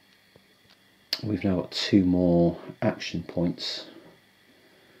 We've now got 2 more action points.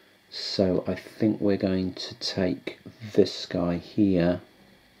 So I think we're going to take this guy here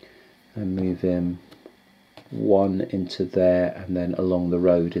and move him 1 into there, and then along the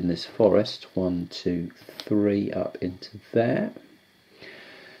road in this forest, 1, 2, 3 up into there.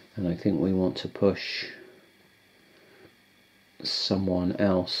 And I think we want to push someone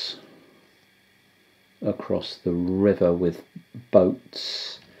else across the river with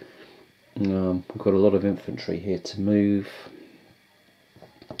boats. We've got a lot of infantry here to move.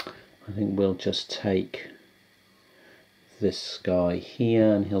 I think we'll just take this guy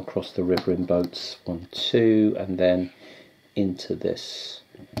here, and he'll cross the river in boats 1, 2, and then into this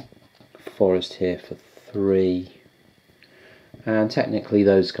forest here for 3. And technically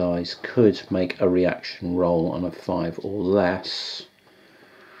those guys could make a reaction roll on a 5 or less,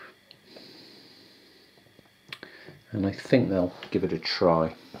 and I think they'll give it a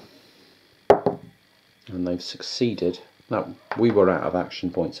try, and they've succeeded. Now, we were out of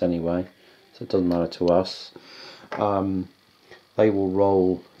action points anyway, so it doesn't matter to us. They will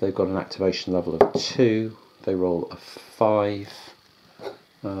roll, they've got an activation level of 2, they roll a 5,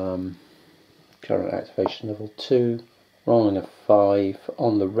 current activation level 2, rolling a 5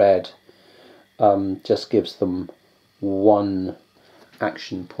 on the red just gives them 1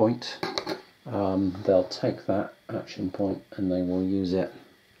 action point. They'll take that action point and they will use it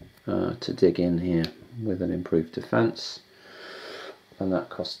to dig in here with an improved defense, and that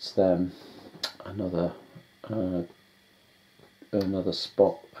costs them another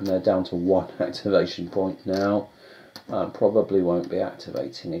spot, and they're down to 1 activation point now. Probably won't be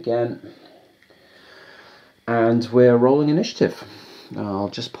activating again, and we're rolling initiative. I'll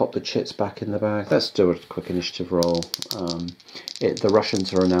just pop the chits back in the bag. Let's do a quick initiative roll. The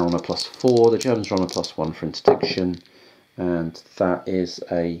Russians are now on a +4, the Germans are on a +1 for interdiction, and that is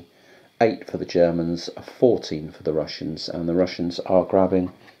a 8 for the Germans, a 14 for the Russians, and the Russians are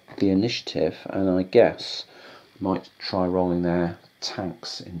grabbing the initiative, and I guess might try rolling their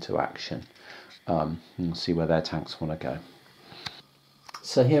tanks into action. And see where their tanks want to go.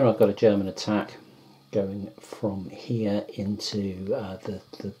 So here I've got a German attack going from here into the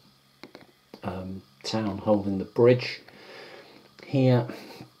town holding the bridge here.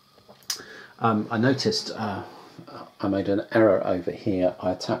 I noticed I made an error over here.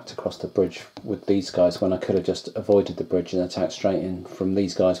 I attacked across the bridge with these guys when I could have just avoided the bridge and attacked straight in from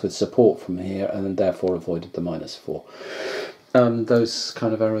these guys with support from here, and then therefore avoided the -4. Those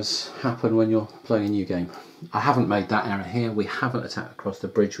kind of errors happen when you're playing a new game. I haven't made that error here. We haven't attacked across the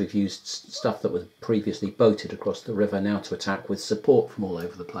bridge. We've used stuff that was previously boated across the river now to attack with support from all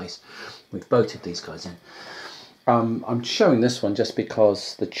over the place. We've boated these guys in. I'm showing this one just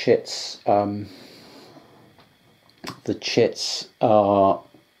because the chits are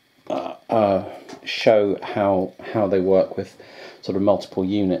show how they work with sort of multiple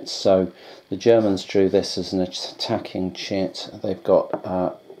units. So the Germans drew this as an attacking chit. They've got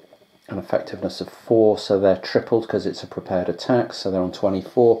an effectiveness of 4, so they're tripled because it's a prepared attack, so they're on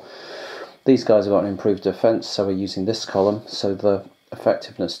 24. These guys have got an improved defense, so we're using this column, so the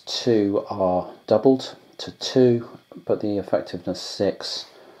effectiveness 2 are doubled to 2, but the effectiveness 6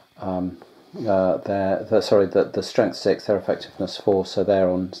 the strength 6, their effectiveness 4, so they're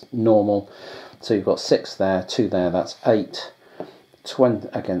on normal. So you've got 6 there, 2 there, that's 8. 20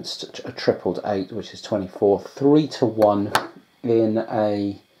 against a tripled 8, which is 24. 3 to 1 in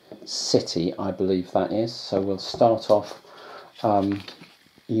a city, I believe that is. So we'll start off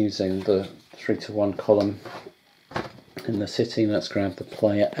using the 3 to 1 column in the city. Let's grab the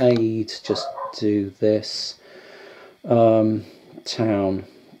player aid, just do this. Town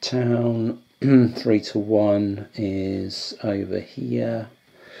 3 to 1 is over here,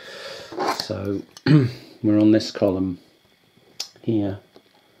 so we're on this column here,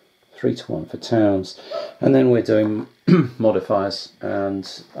 3 to 1 for towns, and then we're doing modifiers,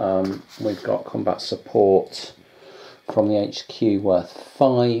 and we've got combat support from the HQ worth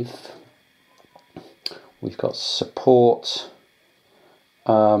 5. We've got support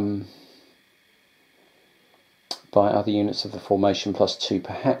by other units of the formation plus 2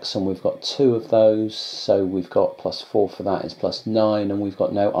 per hex, and we've got 2 of those, so we've got plus 4 for that is plus 9, and we've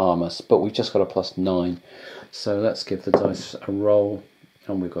got no armour, but we've just got a plus 9. So let's give the dice a roll,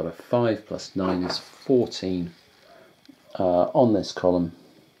 and we've got a 5 plus 9 is 14. On this column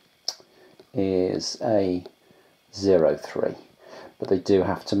is a 0-3, but they do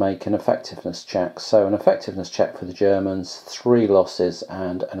have to make an effectiveness check. So an effectiveness check for the Germans, 3 losses,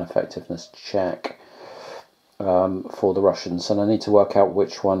 and an effectiveness check for the Russians, and I need to work out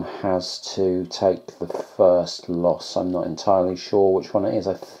which one has to take the first loss. I'm not entirely sure which one it is.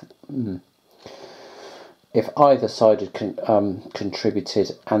 If either side had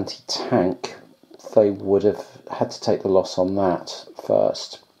contributed anti-tank, they would have had to take the loss on that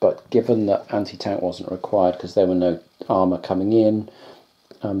first, but given that anti-tank wasn't required because there were no armour coming in,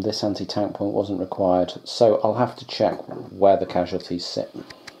 this anti-tank point wasn't required, so I'll have to check where the casualties sit.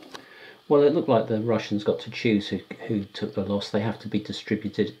 Well, it looked like the Russians got to choose who took the loss. They have to be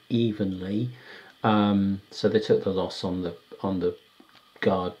distributed evenly, so they took the loss on the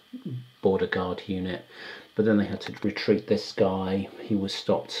border guard unit, but then they had to retreat this guy. He was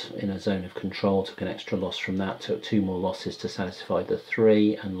stopped in a zone of control, took an extra loss from that, took 2 more losses to satisfy the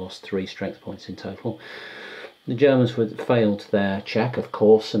 3, and lost 3 strength points in total. The Germans failed their check, of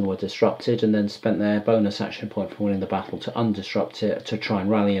course, and were disrupted, and then spent their bonus action point from winning the battle to undisrupt it, to try and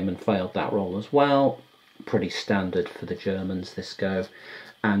rally him, and failed that roll as well. Pretty standard for the Germans this go.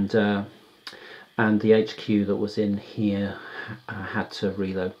 And the HQ that was in here had to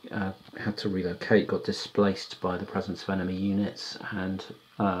relocate, got displaced by the presence of enemy units, and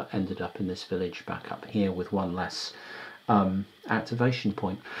ended up in this village back up here with 1 less activation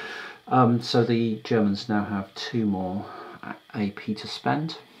point. So the Germans now have 2 more AP to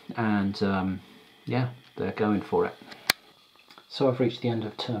spend, and yeah, they're going for it. So I've reached the end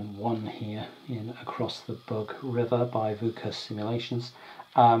of turn 1 here in Across the Bug River by VUCA Simulations.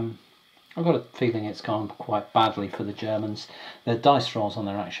 I've got a feeling it's gone quite badly for the Germans. Their dice rolls on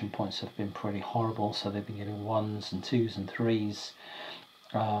their action points have been pretty horrible, so they've been getting 1s and 2s and 3s.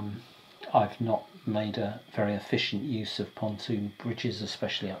 I've not made a very efficient use of pontoon bridges,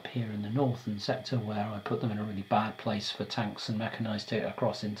 especially up here in the northern sector, where I put them in a really bad place for tanks and mechanised to get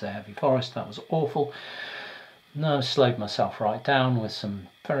across into heavy forest. That was awful. Now I've slowed myself right down with some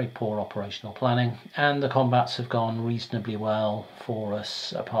very poor operational planning, and the combats have gone reasonably well for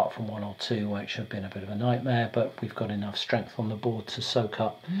us, apart from 1 or 2 which have been a bit of a nightmare, but we've got enough strength on the board to soak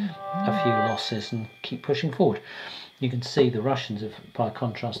up a few losses and keep pushing forward. You can see the Russians have, by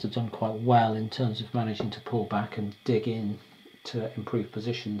contrast, have done quite well in terms of managing to pull back and dig in to improve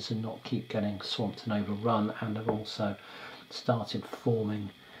positions and not keep getting swamped and overrun, and have also started forming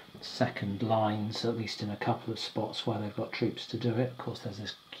second lines, at least in a couple of spots where they've got troops to do it. Of course, there's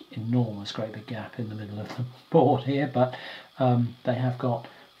this enormous great big gap in the middle of the board here, but they have got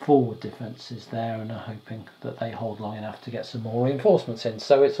forward defences there and are hoping that they hold long enough to get some more reinforcements in.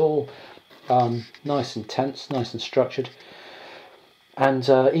 So it's all nice and tense, nice and structured, and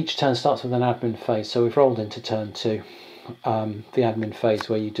each turn starts with an admin phase. So we've rolled into turn 2, the admin phase,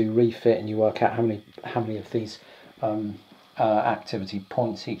 where you do refit and you work out how many of these activity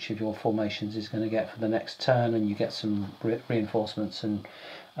points each of your formations is going to get for the next turn, and you get some reinforcements and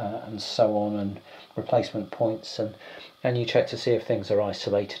so on, and replacement points, and you check to see if things are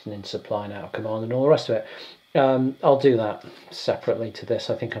isolated and in supply and out of command and all the rest of it. I'll do that separately to this.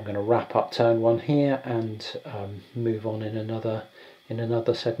 I think I'm going to wrap up turn 1 here and move on in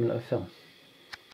another segment of film.